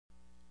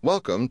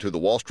Welcome to the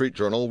Wall Street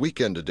Journal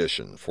Weekend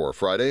Edition for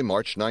Friday,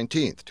 March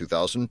 19th,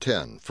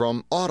 2010,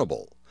 from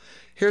Audible.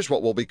 Here's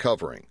what we'll be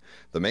covering.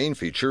 The main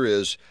feature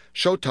is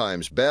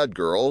Showtime's Bad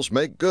Girls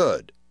Make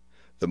Good.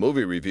 The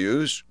movie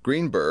reviews,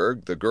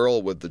 Greenberg, The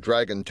Girl with the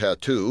Dragon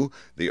Tattoo,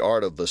 The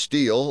Art of the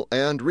Steal,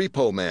 and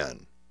Repo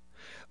Man.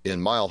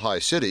 In Mile High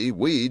City,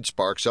 weed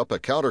sparks up a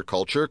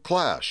counterculture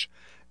clash,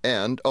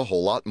 and a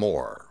whole lot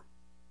more.